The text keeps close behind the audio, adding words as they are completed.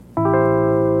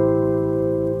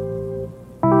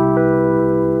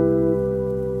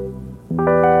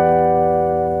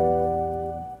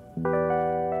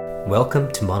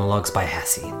Welcome to Monologues by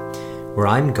Hassie, where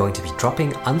I'm going to be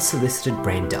dropping unsolicited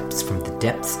brain dumps from the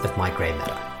depths of my grey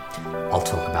matter. I'll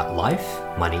talk about life,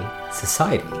 money,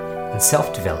 society, and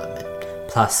self-development,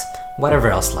 plus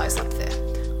whatever else lies up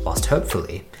there, whilst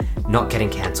hopefully not getting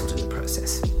cancelled in the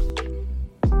process.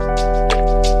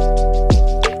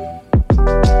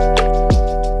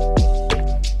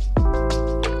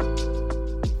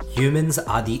 Humans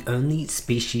are the only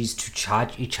species to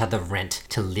charge each other rent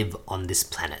to live on this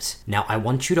planet. Now, I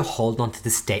want you to hold on to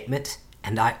this statement,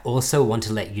 and I also want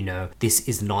to let you know this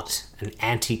is not an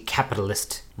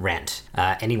anti-capitalist rant.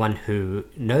 Anyone who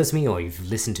knows me or you've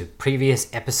listened to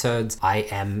previous episodes, I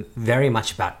am very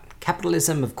much about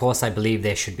capitalism. Of course, I believe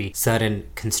there should be certain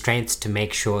constraints to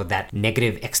make sure that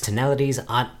negative externalities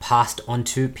aren't passed on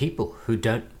to people who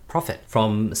don't profit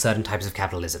from certain types of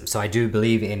capitalism. So I do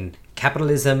believe in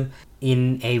capitalism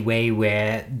in a way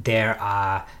where there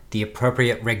are the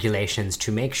appropriate regulations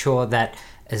to make sure that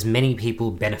as many people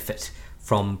benefit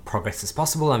from progress as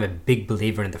possible. I'm a big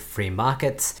believer in the free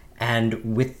markets.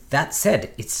 And with that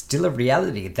said, it's still a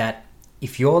reality that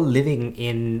if you're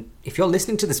listening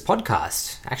to this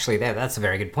podcast, actually that's a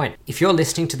very good point. If you're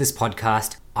listening to this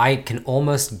podcast, I can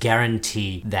almost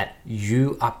guarantee that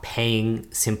you are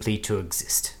paying simply to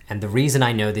exist. And the reason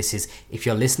I know this is if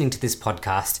you're listening to this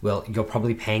podcast, well, you're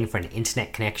probably paying for an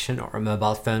internet connection or a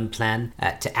mobile phone plan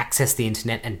to access the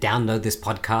internet and download this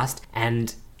podcast.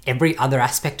 And every other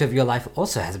aspect of your life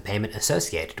also has a payment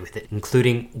associated with it,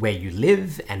 including where you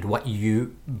live and what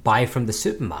you buy from the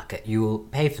supermarket. You will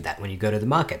pay for that when you go to the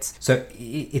markets. So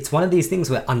it's one of these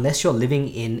things where unless you're living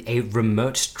in a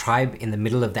remote tribe in the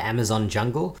middle of the Amazon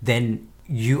jungle, then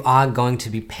you are going to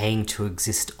be paying to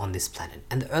exist on this planet.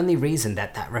 And the only reason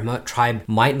that remote tribe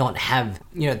might not have,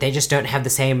 they just don't have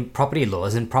the same property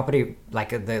laws and property, like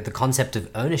the concept of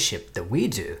ownership that we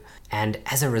do. And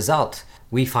as a result,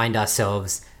 we find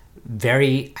ourselves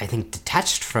very, I think,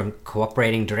 detached from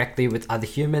cooperating directly with other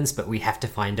humans, but we have to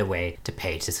find a way to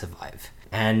pay to survive.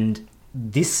 And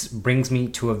this brings me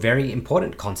to a very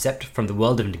important concept from the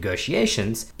world of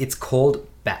negotiations. It's called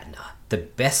BATNA, the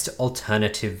best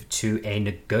alternative to a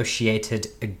negotiated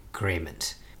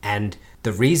agreement. And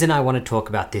the reason I want to talk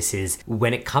about this is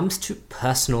when it comes to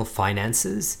personal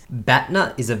finances,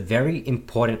 BATNA is a very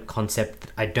important concept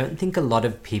that I don't think a lot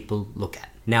of people look at.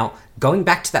 Now, going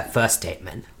back to that first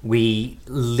statement, we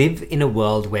live in a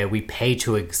world where we pay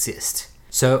to exist.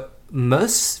 So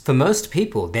for most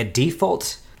people, their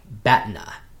default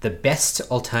BATNA, the best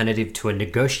alternative to a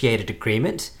negotiated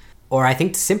agreement, or I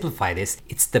think to simplify this,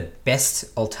 it's the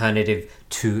best alternative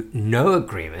to no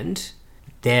agreement.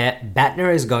 Their BATNA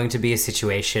is going to be a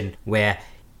situation where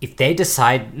if they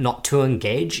decide not to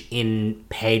engage in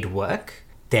paid work,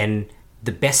 then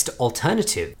the best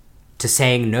alternative to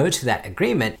saying no to that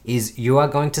agreement is you are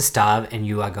going to starve and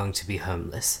you are going to be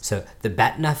homeless. So the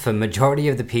BATNA for majority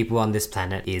of the people on this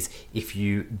planet is if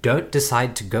you don't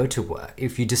decide to go to work,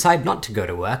 if you decide not to go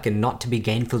to work and not to be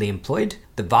gainfully employed,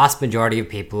 the vast majority of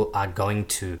people are going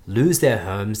to lose their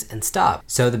homes and starve.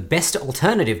 So the best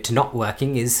alternative to not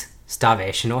working is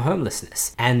starvation or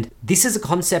homelessness. And this is a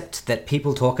concept that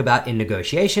people talk about in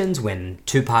negotiations when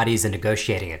two parties are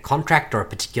negotiating a contract or a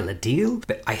particular deal.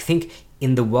 But I think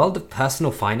in the world of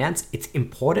personal finance, it's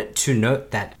important to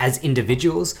note that as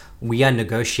individuals, we are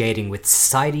negotiating with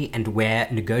society and we're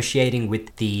negotiating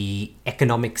with the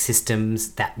economic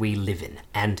systems that we live in.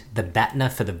 And the BATNA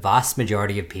for the vast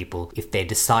majority of people, if they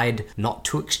decide not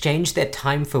to exchange their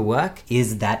time for work,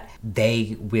 is that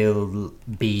they will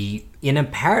be in a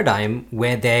paradigm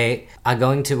where they are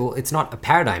going to,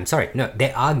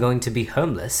 they are going to be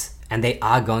homeless and they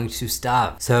are going to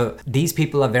starve. So these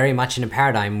people are very much in a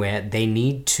paradigm where they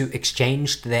need to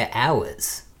exchange their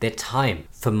hours, their time,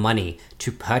 for money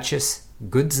to purchase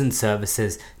goods and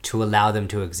services to allow them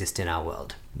to exist in our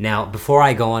world. Now, before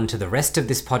I go on to the rest of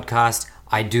this podcast,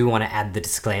 I do want to add the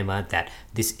disclaimer that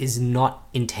this is not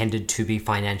intended to be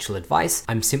financial advice.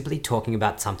 I'm simply talking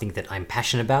about something that I'm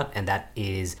passionate about, and that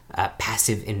is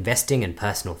passive investing and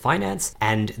personal finance.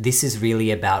 And this is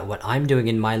really about what I'm doing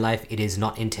in my life. It is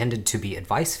not intended to be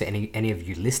advice for any of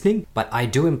you listening, but I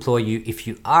do implore you, if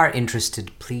you are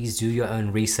interested, please do your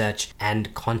own research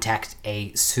and contact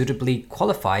a suitably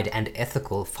qualified and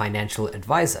ethical financial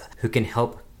advisor who can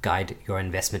help guide your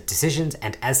investment decisions.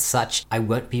 And as such, I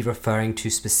won't be referring to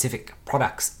specific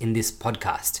products in this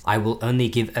podcast. I will only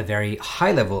give a very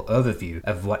high-level overview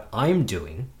of what I'm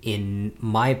doing in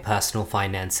my personal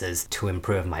finances to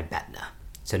improve my BATNA.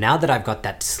 So now that I've got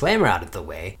that disclaimer out of the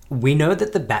way, we know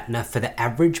that the BATNA for the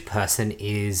average person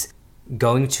is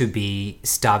going to be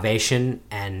starvation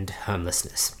and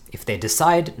homelessness. If they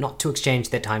decide not to exchange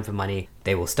their time for money,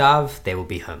 they will starve, they will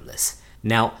be homeless.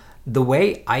 Now, the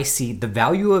way I see the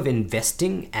value of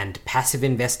investing and passive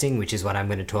investing, which is what I'm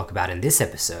going to talk about in this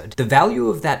episode, the value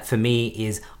of that for me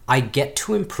is I get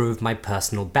to improve my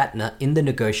personal BATNA in the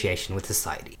negotiation with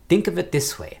society. Think of it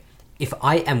this way. If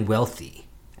I am wealthy,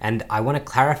 and I want to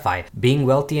clarify, being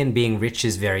wealthy and being rich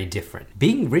is very different.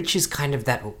 Being rich is kind of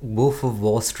that Wolf of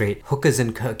Wall Street, hookers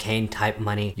and cocaine type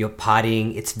money. You're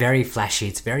partying, it's very flashy,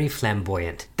 it's very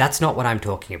flamboyant. That's not what I'm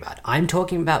talking about. I'm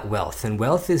talking about wealth, and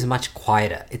wealth is much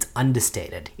quieter. It's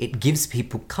understated. It gives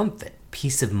people comfort,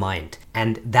 peace of mind,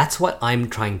 and that's what I'm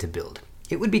trying to build.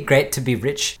 It would be great to be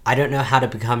rich. I don't know how to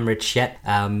become rich yet.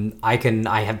 I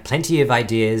have plenty of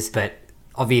ideas, but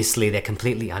obviously, they're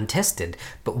completely untested,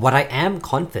 but what I am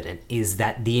confident is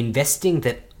that the investing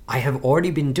that I have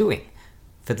already been doing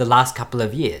for the last couple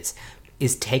of years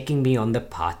is taking me on the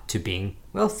path to being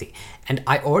wealthy. And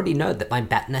I already know that my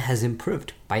BATNA has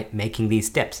improved by making these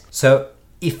steps. So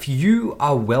if you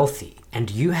are wealthy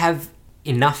and you have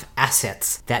enough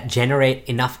assets that generate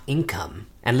enough income,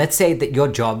 and let's say that your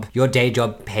day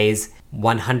job pays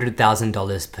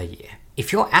 $100,000 per year.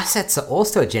 If your assets are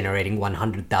also generating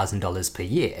 $100,000 per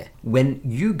year, when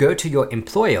you go to your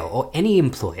employer or any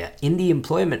employer in the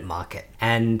employment market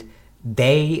and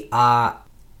they are,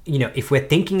 if we're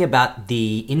thinking about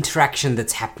the interaction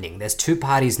that's happening, there's two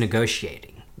parties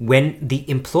negotiating. When the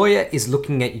employer is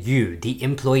looking at you, the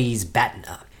employee's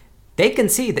BATNA, they can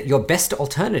see that your best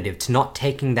alternative to not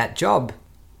taking that job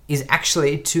is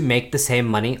actually to make the same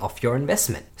money off your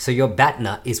investment. So your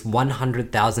BATNA is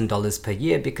 $100,000 per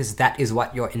year because that is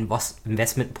what your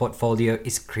investment portfolio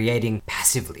is creating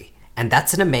passively. And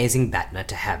that's an amazing BATNA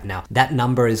to have. Now, that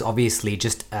number is obviously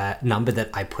just a number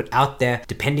that I put out there.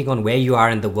 Depending on where you are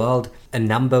in the world, a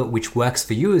number which works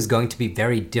for you is going to be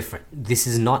very different. This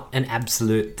is not an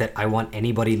absolute that I want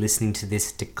anybody listening to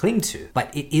this to cling to,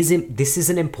 but this is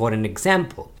an important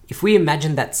example. If we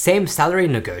imagine that same salary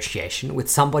negotiation with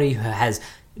somebody who has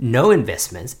no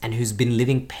investments and who's been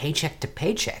living paycheck to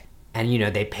paycheck, and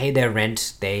they pay their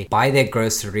rent, they buy their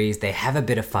groceries, they have a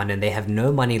bit of fun, and they have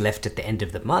no money left at the end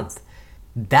of the month,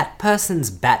 that person's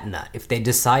BATNA, if they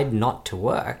decide not to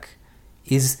work,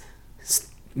 is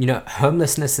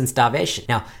homelessness and starvation.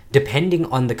 Now, depending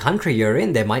on the country you're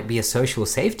in, there might be a social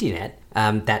safety net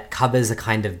that covers a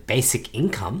kind of basic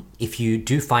income if you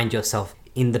do find yourself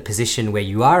in the position where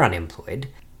you are unemployed,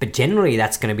 but generally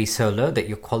that's going to be so low that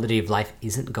your quality of life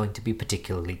isn't going to be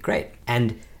particularly great.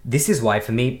 And this is why,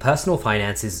 for me, personal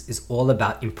finance is all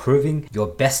about improving your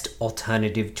best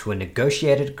alternative to a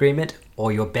negotiated agreement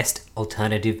or your best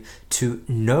alternative to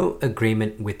no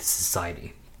agreement with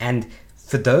society. And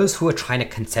for those who are trying to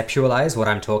conceptualize what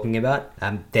I'm talking about,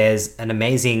 there's an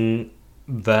amazing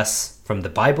verse from the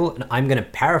Bible, and I'm going to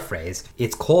paraphrase.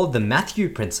 It's called the Matthew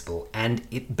Principle, and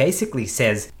it basically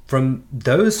says, from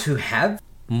those who have,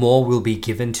 more will be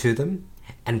given to them,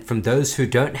 and from those who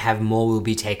don't have, more will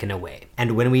be taken away.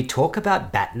 And when we talk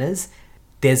about BATNAs,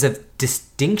 there's a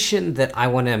distinction that I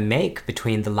want to make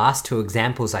between the last two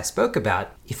examples I spoke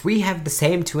about. If we have the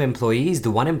same two employees,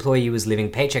 the one employee was living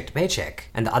paycheck to paycheck,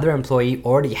 and the other employee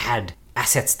already had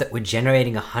assets that were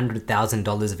generating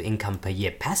 $100,000 of income per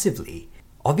year passively,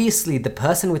 obviously the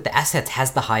person with the assets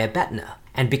has the higher BATNA.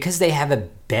 And because they have a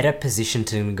better position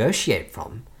to negotiate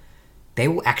from, they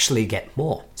will actually get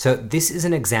more. So this is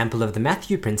an example of the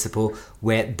Matthew Principle,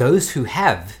 where those who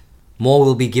have, more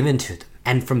will be given to them.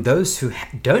 And from those who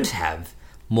don't have,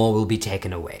 more will be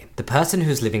taken away. The person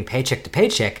who's living paycheck to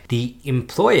paycheck, the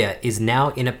employer is now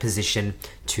in a position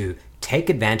to take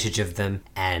advantage of them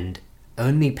and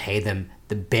only pay them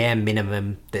the bare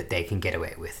minimum that they can get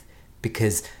away with,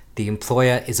 because the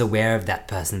employer is aware of that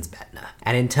person's BATNA.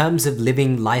 And in terms of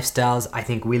living lifestyles, I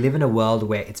think we live in a world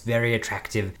where it's very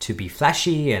attractive to be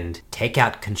flashy and take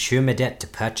out consumer debt to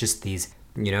purchase these,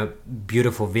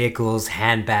 beautiful vehicles,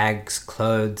 handbags,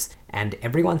 clothes, and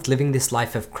everyone's living this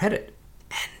life of credit.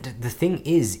 And the thing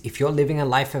is, if you're living a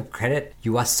life of credit,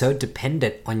 you are so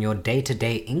dependent on your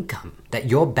day-to-day income that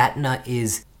your BATNA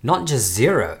is not just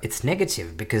zero, it's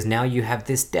negative, because now you have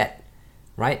this debt,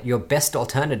 right? Your best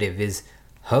alternative is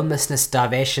homelessness,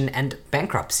 starvation, and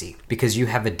bankruptcy, because you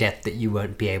have a debt that you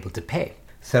won't be able to pay.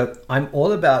 So I'm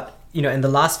all about, in the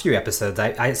last few episodes,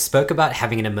 I spoke about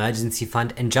having an emergency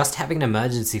fund, and just having an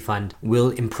emergency fund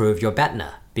will improve your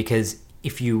BATNA, because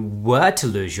if you were to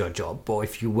lose your job, or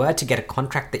if you were to get a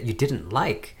contract that you didn't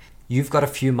like, you've got a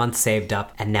few months saved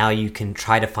up, and now you can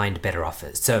try to find better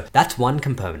offers. So that's one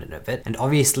component of it. And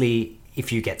obviously,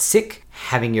 if you get sick,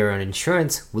 having your own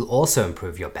insurance will also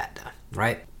improve your BATNA,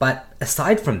 right? But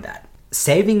aside from that,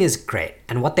 saving is great.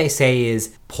 And what they say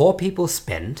is poor people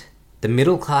spend, the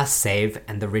middle class save,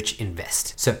 and the rich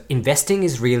invest. So investing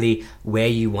is really where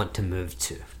you want to move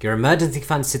to. Your emergency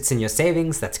fund sits in your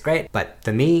savings, that's great. But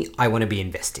for me, I want to be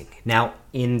investing. Now,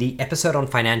 in the episode on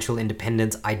financial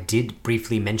independence, I did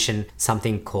briefly mention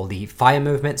something called the FIRE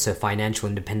movement, so financial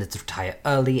independence, retire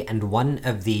early. And one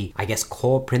of the,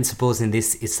 core principles in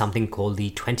this is something called the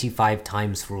 25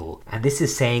 times rule. And this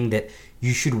is saying that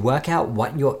you should work out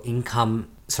what your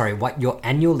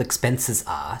annual expenses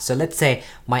are. So let's say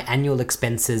my annual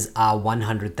expenses are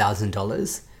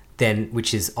 $100,000, then,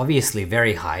 which is obviously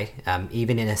very high.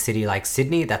 Even in a city like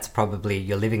Sydney, that's probably,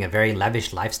 you're living a very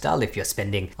lavish lifestyle if you're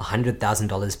spending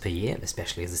 $100,000 per year,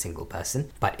 especially as a single person.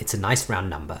 But it's a nice round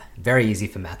number, very easy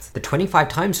for maths. The 25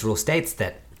 times rule states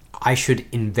that I should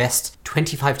invest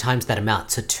 25 times that amount,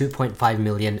 so 2.5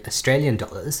 million Australian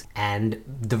dollars, and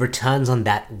the returns on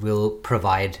that will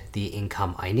provide the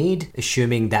income I need,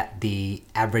 assuming that the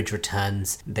average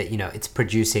returns that, it's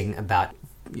producing about,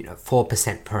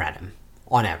 4% per annum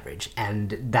on average,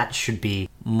 and that should be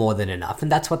more than enough.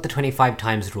 And that's what the 25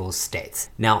 times rule states.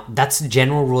 Now, that's a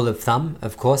general rule of thumb,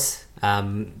 of course.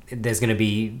 There's going to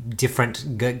be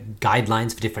different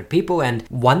guidelines for different people. And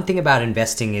one thing about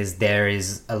investing is there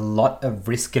is a lot of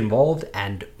risk involved.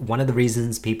 And one of the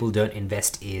reasons people don't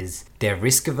invest is they're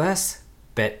risk averse.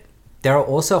 But there are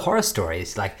also horror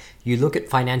stories. Like, you look at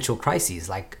financial crises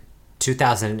like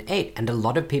 2008, and a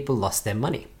lot of people lost their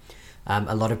money.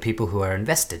 A lot of people who are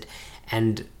invested.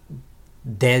 And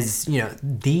there's,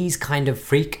 these kind of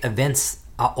freak events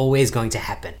are always going to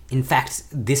happen. In fact,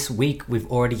 this week we've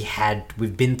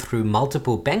been through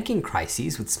multiple banking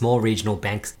crises with small regional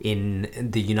banks in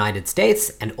the United States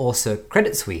and also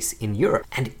Credit Suisse in Europe.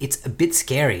 And it's a bit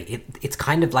scary. It's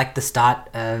kind of like the start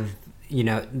of,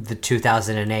 the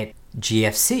 2008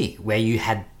 GFC, where you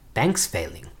had banks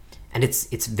failing. And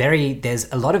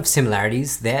there's a lot of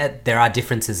similarities there. There are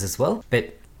differences as well,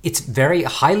 but it's very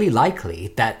highly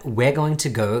likely that we're going to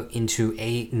go into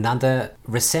another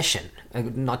recession,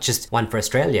 not just one for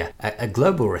Australia, a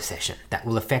global recession that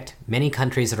will affect many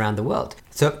countries around the world.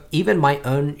 So even my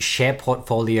own share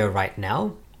portfolio right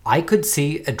now, I could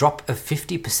see a drop of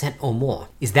 50% or more.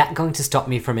 Is that going to stop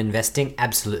me from investing?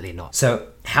 Absolutely not. So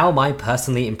how am I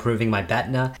personally improving my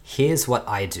BATNA? Here's what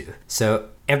I do. So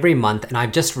every month, and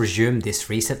I've just resumed this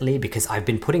recently because I've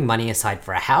been putting money aside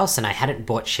for a house and I hadn't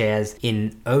bought shares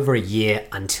in over a year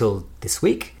until this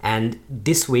week. And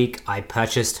this week I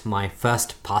purchased my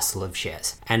first parcel of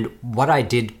shares. And what I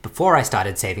did before I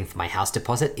started saving for my house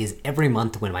deposit is every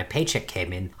month when my paycheck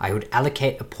came in, I would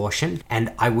allocate a portion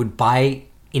and I would buy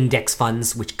index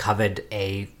funds which covered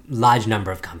a large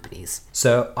number of companies.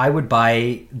 So I would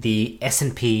buy the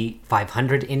S&P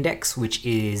 500 index, which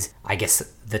is,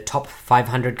 the top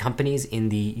 500 companies in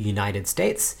the United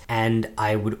States. And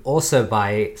I would also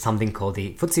buy something called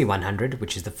the FTSE 100,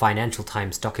 which is the Financial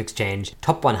Times Stock Exchange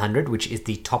Top 100, which is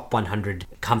the top 100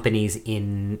 companies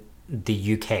in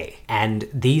the UK. And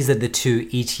these are the two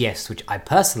ETFs which I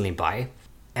personally buy.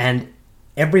 And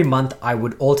every month I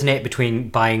would alternate between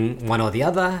buying one or the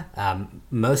other.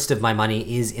 Most of my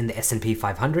money is in the S&P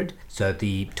 500, so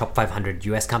the top 500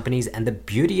 US companies. And the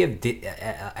beauty of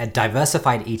a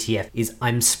diversified ETF is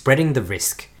I'm spreading the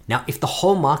risk. Now, if the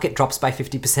whole market drops by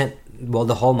 50%, well,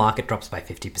 the whole market drops by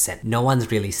 50%. No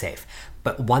one's really safe.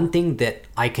 But one thing that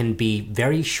I can be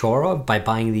very sure of by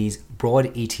buying these broad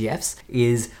ETFs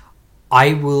is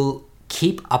I will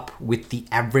keep up with the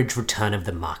average return of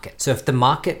the market. So if the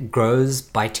market grows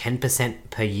by 10%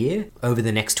 per year over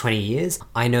the next 20 years,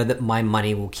 I know that my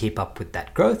money will keep up with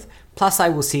that growth. Plus I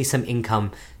will see some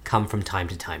income come from time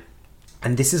to time.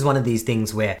 And this is one of these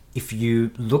things where if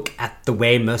you look at the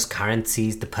way most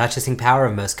currencies, the purchasing power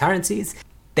of most currencies,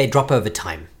 they drop over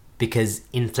time because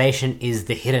inflation is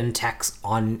the hidden tax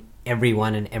on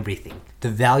everyone and everything. The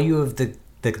value of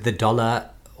the dollar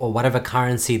or whatever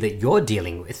currency that you're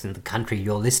dealing with in the country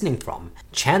you're listening from,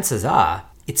 chances are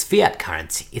it's fiat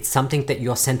currency. It's something that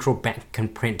your central bank can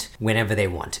print whenever they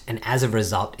want. And as a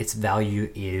result, its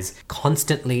value is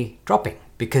constantly dropping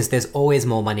because there's always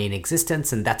more money in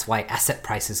existence, and that's why asset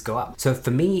prices go up. So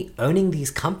for me, owning these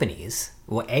companies,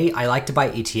 well, I like to buy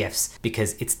ETFs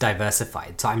because it's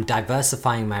diversified. So I'm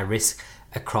diversifying my risk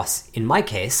across, in my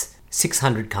case,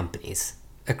 600 companies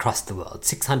across the world.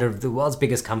 600 of the world's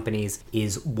biggest companies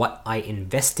is what I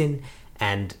invest in,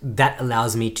 and that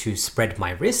allows me to spread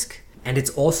my risk. And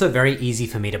it's also very easy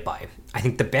for me to buy. I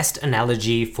think the best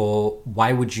analogy for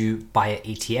why would you buy an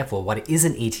ETF or what is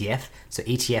an ETF, so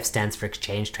ETF stands for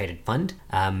Exchange Traded Fund.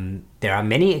 There are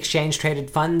many exchange traded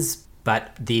funds.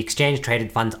 But the exchange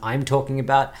traded funds I'm talking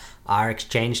about are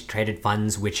exchange traded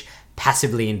funds which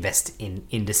passively invest in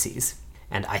indices.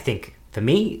 And I think for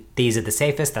me, these are the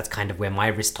safest. That's kind of where my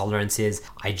risk tolerance is.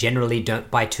 I generally don't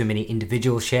buy too many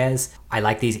individual shares. I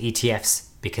like these ETFs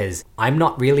because I'm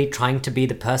not really trying to be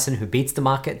the person who beats the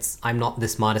markets. I'm not the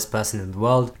smartest person in the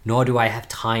world, nor do I have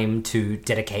time to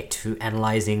dedicate to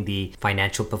analyzing the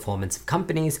financial performance of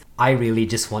companies. I really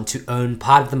just want to own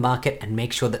part of the market and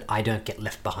make sure that I don't get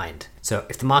left behind. So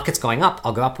if the market's going up,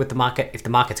 I'll go up with the market. If the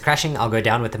market's crashing, I'll go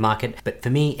down with the market. But for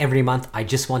me, every month, I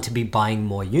just want to be buying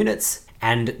more units.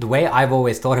 And the way I've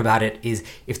always thought about it is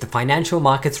if the financial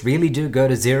markets really do go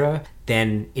to zero,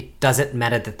 then it doesn't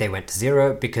matter that they went to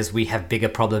zero because we have bigger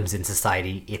problems in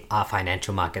society if our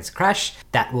financial markets crash.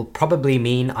 That will probably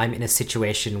mean I'm in a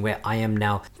situation where I am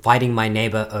now fighting my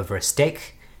neighbor over a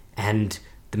steak. And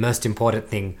the most important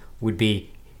thing would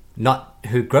be not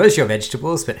who grows your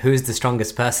vegetables, but who's the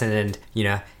strongest person. And,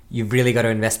 you've really got to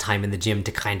invest time in the gym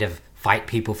to kind of fight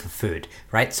people for food,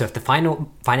 right? So if the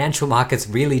financial markets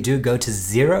really do go to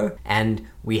zero and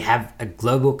we have a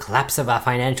global collapse of our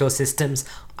financial systems,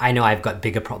 I know I've got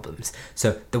bigger problems.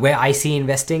 So the way I see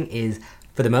investing is,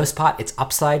 for the most part, it's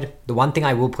upside. The one thing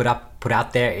I will put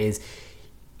out there is,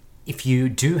 if you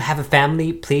do have a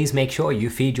family, please make sure you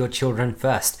feed your children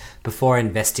first before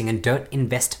investing, and don't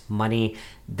invest money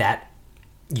that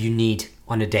you need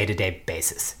on a day-to-day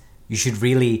basis. You should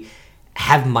really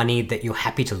have money that you're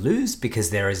happy to lose because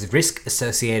there is risk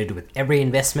associated with every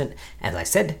investment. As I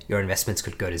said, your investments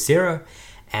could go to zero.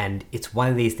 And it's one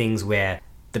of these things where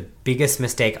the biggest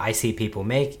mistake I see people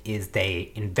make is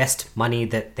they invest money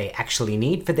that they actually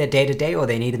need for their day-to-day or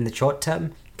they need in the short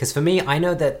term. Because for me, I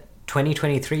know that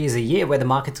 2023 is a year where the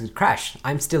markets would crash.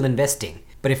 I'm still investing.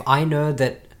 But if I know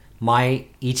that my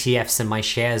ETFs and my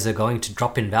shares are going to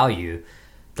drop in value,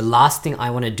 the last thing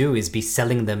I want to do is be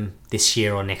selling them this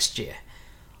year or next year.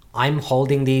 I'm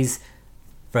holding these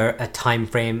for a time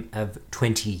frame of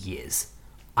 20 years.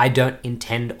 I don't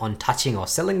intend on touching or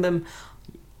selling them.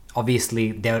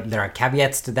 Obviously, there are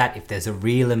caveats to that. If there's a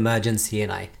real emergency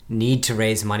and I need to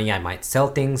raise money, I might sell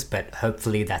things, but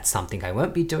hopefully that's something I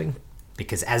won't be doing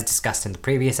because, as discussed in the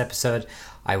previous episode,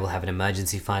 I will have an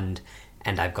emergency fund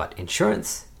and I've got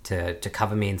insurance to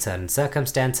cover me in certain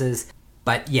circumstances.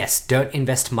 But yes, don't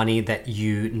invest money that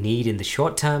you need in the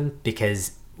short term,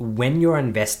 because when you're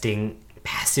investing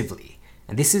passively,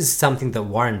 and this is something that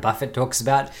Warren Buffett talks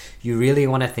about, you really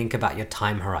want to think about your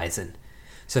time horizon.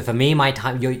 So for me, and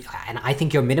I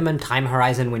think your minimum time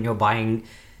horizon when you're buying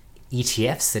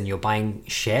ETFs and you're buying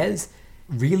shares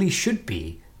really should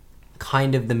be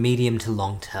kind of the medium to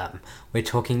long term. We're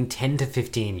talking 10 to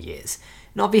 15 years.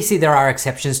 And obviously there are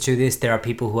exceptions to this. There are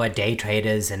people who are day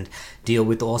traders and deal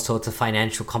with all sorts of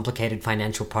complicated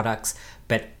financial products,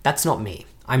 but that's not me.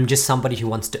 I'm just somebody who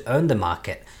wants to own the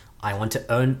market. I want to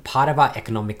own part of our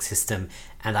economic system,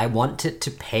 and I want it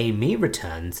to pay me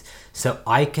returns so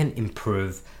I can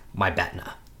improve my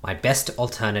BATNA, my best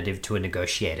alternative to a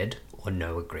negotiated or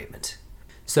no agreement.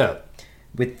 So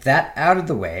with that out of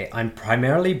the way, I'm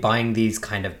primarily buying these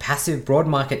kind of passive broad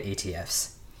market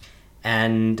ETFs,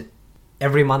 and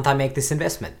every month I make this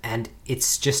investment, and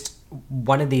it's just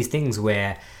one of these things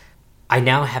where I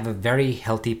now have a very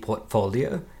healthy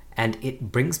portfolio and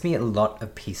it brings me a lot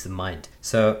of peace of mind.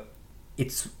 So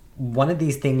it's one of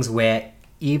these things where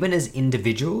even as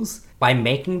individuals, by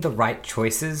making the right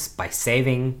choices, by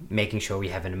saving, making sure we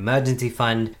have an emergency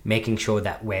fund, making sure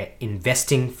that we're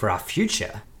investing for our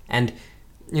future. And,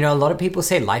 a lot of people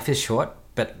say life is short,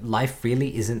 but life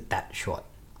really isn't that short.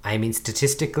 I mean,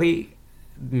 statistically,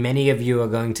 many of you are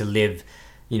going to live,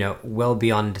 well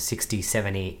beyond 60,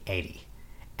 70, 80.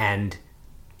 And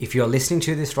if you're listening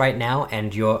to this right now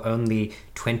and you're only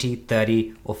 20,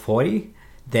 30, or 40,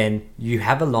 then you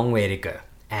have a long way to go.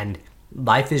 And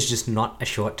life is just not a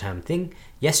short-term thing.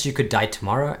 Yes, you could die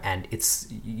tomorrow, and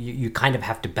you kind of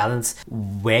have to balance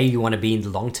where you want to be in the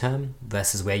long term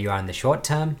versus where you are in the short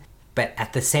term. But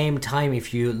at the same time,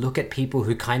 if you look at people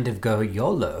who kind of go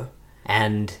YOLO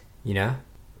and,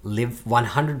 live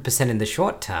 100% in the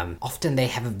short term, often they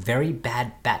have a very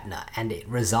bad BATNA, and it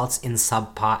results in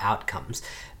subpar outcomes.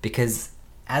 Because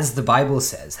as the Bible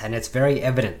says, and it's very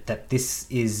evident that this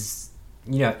is,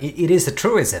 it is a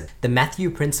truism, the Matthew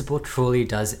principle truly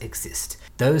does exist.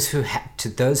 To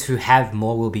those who have,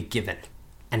 more will be given,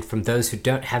 and from those who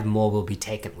don't have, more will be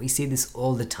taken. We see this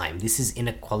all the time. This is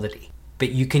inequality. But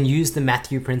you can use the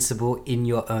Matthew principle in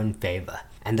your own favor.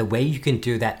 And the way you can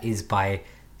do that is by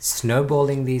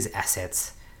snowballing these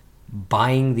assets,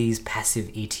 buying these passive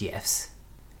ETFs,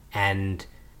 and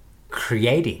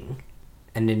creating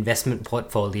an investment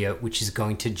portfolio which is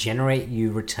going to generate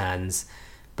you returns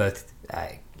both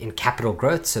in capital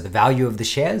growth, so the value of the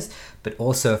shares, but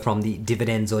also from the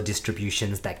dividends or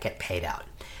distributions that get paid out.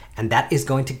 And that is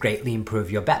going to greatly improve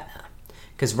your BATNA.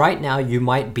 Because right now you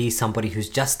might be somebody who's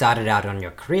just started out on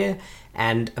your career,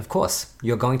 and of course,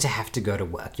 you're going to have to go to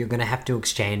work. You're going to have to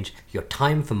exchange your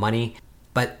time for money.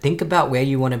 But think about where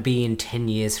you want to be in 10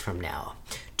 years from now.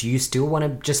 Do you still want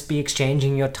to just be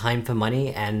exchanging your time for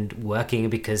money and working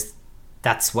because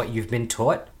that's what you've been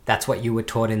taught? That's what you were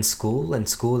taught in school, and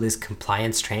school is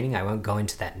compliance training. I won't go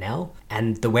into that now.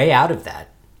 And the way out of that,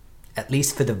 at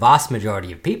least for the vast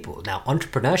majority of people. Now,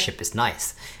 entrepreneurship is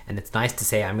nice, and it's nice to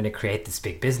say I'm going to create this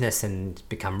big business and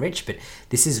become rich, but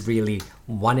this is really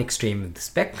one extreme of the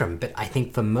spectrum. But I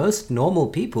think for most normal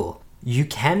people, you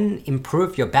can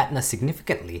improve your BATNA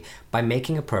significantly by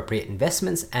making appropriate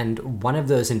investments, and one of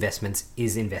those investments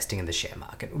is investing in the share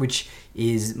market, which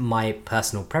is my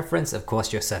personal preference. Of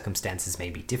course, your circumstances may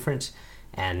be different,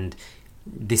 and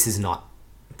this is not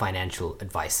financial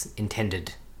advice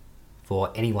intended for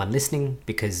anyone listening,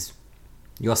 because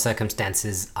your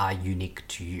circumstances are unique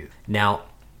to you. Now,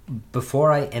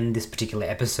 before I end this particular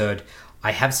episode,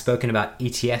 I have spoken about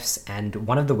ETFs, and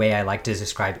one of the way I like to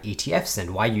describe ETFs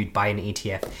and why you'd buy an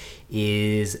ETF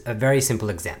is a very simple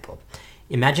example.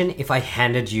 Imagine if I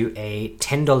handed you a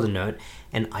 $10 note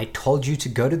and I told you to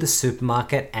go to the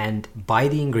supermarket and buy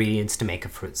the ingredients to make a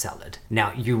fruit salad.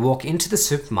 Now, you walk into the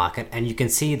supermarket and you can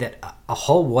see that a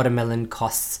whole watermelon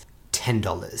costs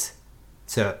 $10.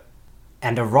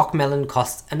 And a rock melon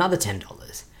costs another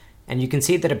 $10. And you can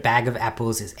see that a bag of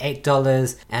apples is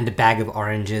 $8 and a bag of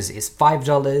oranges is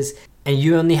 $5, and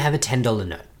you only have a $10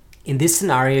 note. In this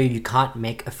scenario, you can't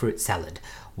make a fruit salad.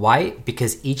 Why?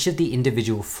 Because each of the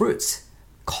individual fruits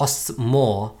costs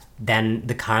more than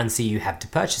the currency you have to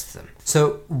purchase them.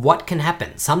 So what can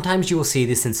happen? Sometimes you will see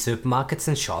this in supermarkets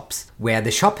and shops where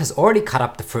the shop has already cut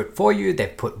up the fruit for you.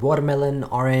 They've put watermelon,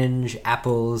 orange,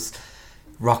 apples,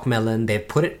 rock melon, they've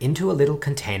put it into a little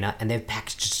container and they've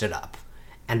packaged it up.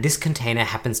 And this container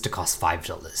happens to cost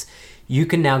 $5. You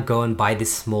can now go and buy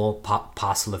this small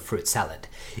parcel of fruit salad.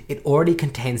 It already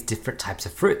contains different types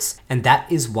of fruits, and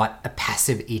that is what a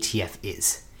passive ETF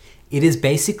is. It is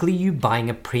basically you buying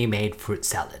a pre-made fruit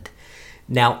salad.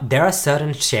 Now, there are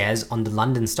certain shares on the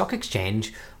London Stock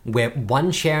Exchange where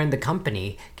one share in the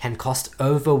company can cost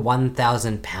over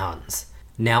 £1,000.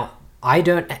 Now,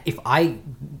 if I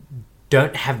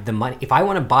don't have the money, if I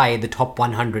want to buy the top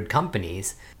 100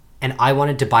 companies and I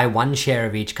wanted to buy one share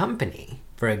of each company,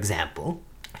 for example,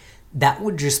 that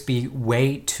would just be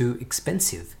way too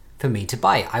expensive for me to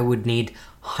buy. I would need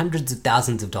hundreds of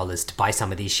thousands of dollars to buy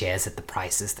some of these shares at the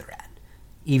prices they're at,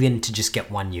 even to just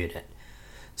get one unit.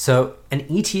 So an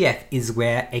ETF is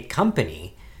where a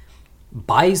company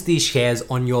buys these shares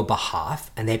on your behalf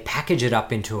and they package it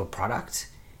up into a product,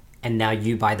 and now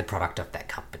you buy the product of that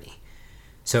company.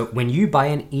 So when you buy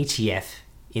an ETF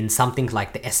in something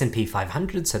like the S&P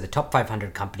 500, so the top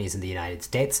 500 companies in the United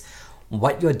States,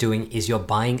 what you're doing is you're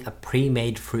buying a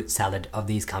pre-made fruit salad of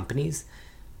these companies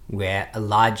where a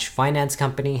large finance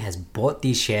company has bought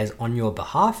these shares on your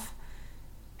behalf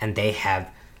and they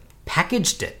have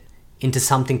packaged it into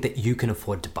something that you can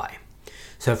afford to buy.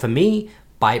 So for me,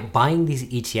 by buying these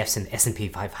ETFs in the S&P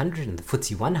 500 and the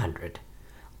FTSE 100,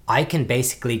 I can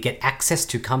basically get access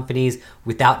to companies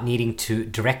without needing to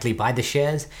directly buy the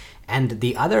shares. And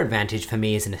the other advantage for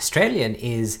me as an Australian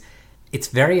is it's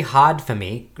very hard for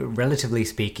me, relatively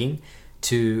speaking,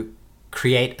 to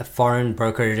create a foreign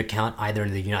brokerage account either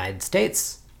in the United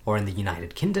States or in the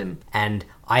United Kingdom. And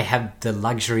I have the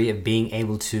luxury of being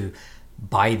able to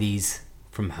buy these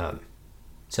from home.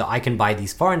 So I can buy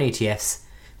these foreign ETFs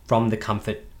from the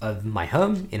comfort of my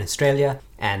home in Australia,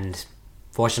 and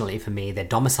fortunately for me, they're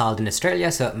domiciled in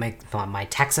Australia, so it makes my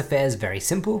tax affairs very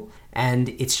simple, and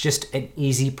it's just an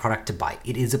easy product to buy.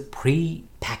 It is a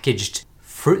pre-packaged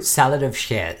fruit salad of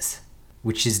shares,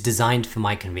 which is designed for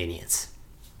my convenience.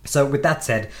 So with that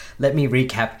said, let me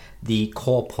recap the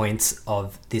core points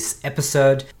of this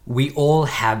episode. We all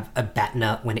have a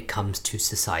BATNA when it comes to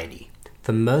society.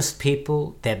 For most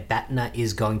people, their BATNA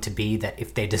is going to be that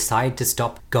if they decide to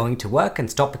stop going to work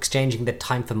and stop exchanging their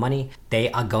time for money,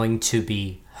 they are going to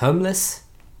be homeless,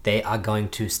 they are going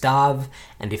to starve,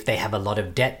 and if they have a lot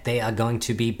of debt, they are going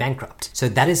to be bankrupt. So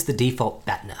that is the default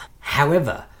BATNA.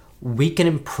 However, we can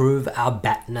improve our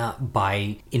BATNA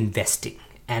by investing.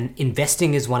 And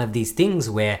investing is one of these things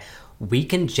where we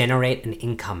can generate an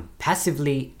income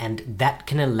passively, and that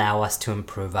can allow us to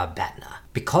improve our BATNA.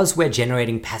 Because we're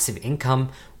generating passive income,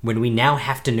 when we now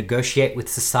have to negotiate with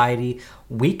society,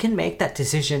 we can make that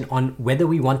decision on whether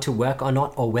we want to work or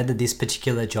not, or whether this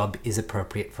particular job is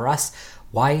appropriate for us.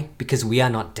 Why? Because we are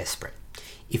not desperate.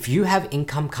 If you have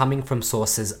income coming from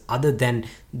sources other than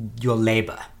your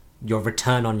labor, your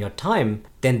return on your time,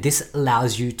 then this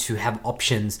allows you to have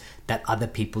options that other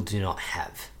people do not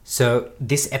have. So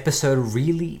this episode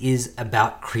really is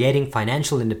about creating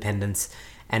financial independence,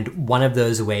 and one of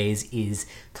those ways is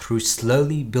through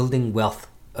slowly building wealth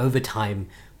over time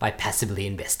by passively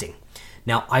investing.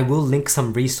 Now, I will link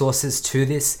some resources to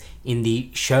this in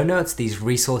the show notes. These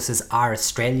resources are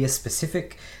Australia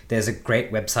specific. There's a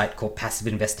great website called Passive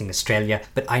Investing Australia,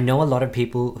 but I know a lot of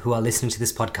people who are listening to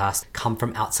this podcast come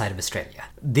from outside of Australia.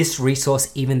 This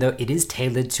resource, even though it is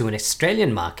tailored to an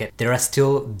Australian market, there are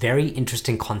still very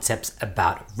interesting concepts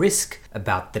about risk,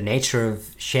 about the nature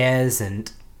of shares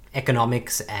and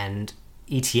economics and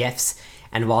ETFs.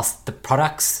 And whilst the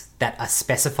products that are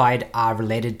specified are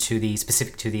related to the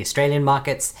specific to the Australian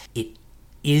markets, it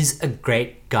is a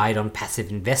great guide on passive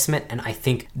investment. And I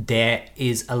think there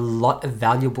is a lot of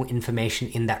valuable information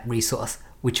in that resource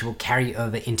which will carry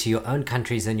over into your own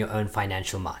countries and your own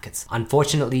financial markets.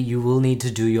 Unfortunately, you will need to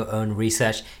do your own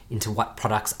research into what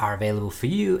products are available for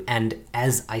you. And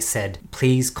as I said,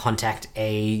 please contact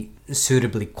a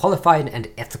suitably qualified and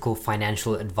ethical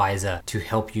financial advisor to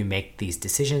help you make these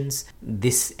decisions.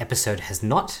 This episode has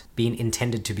not been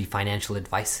intended to be financial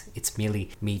advice. It's merely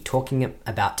me talking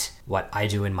about what I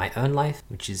do in my own life,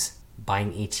 which is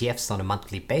buying ETFs on a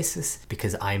monthly basis,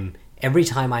 because every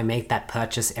time I make that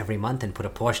purchase every month and put a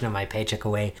portion of my paycheck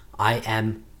away, I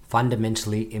am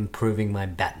fundamentally improving my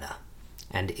BATNA,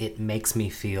 and it makes me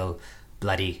feel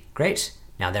bloody great.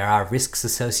 Now, there are risks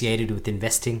associated with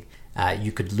investing.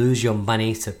 You could lose your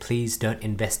money, so please don't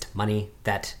invest money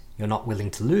that you're not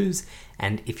willing to lose.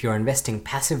 And if you're investing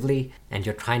passively and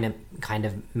you're trying to kind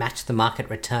of match the market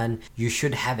return, you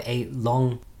should have a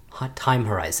long time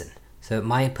horizon. So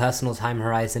my personal time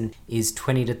horizon is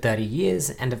 20 to 30 years.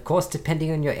 And of course,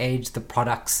 depending on your age, the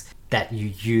products that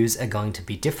you use are going to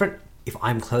be different. If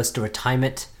I'm close to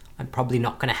retirement, I'm probably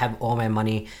not going to have all my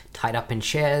money tied up in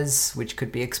shares, which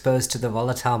could be exposed to the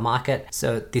volatile market.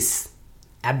 So this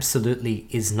absolutely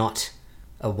is not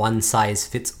a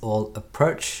one-size-fits-all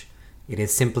approach. It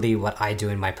is simply what I do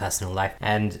in my personal life.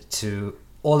 And to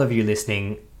all of you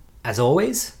listening, as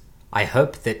always, I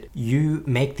hope that you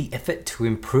make the effort to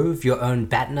improve your own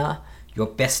BATNA, your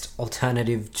best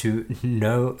alternative to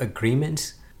no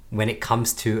agreement when it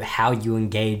comes to how you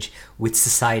engage with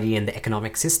society and the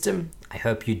economic system. I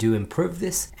hope you do improve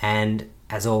this. And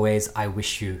as always, I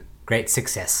wish you great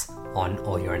success on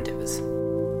all your endeavors.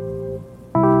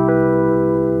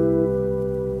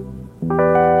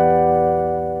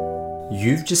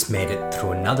 You've just made it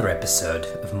through another episode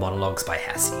of Monologues by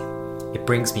Hassie. It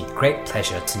brings me great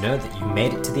pleasure to know that you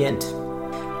made it to the end.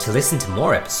 To listen to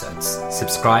more episodes,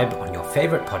 subscribe on your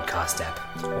favorite podcast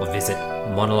app or visit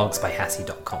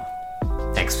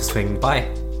monologuesbyhassie.com. Thanks for swinging by.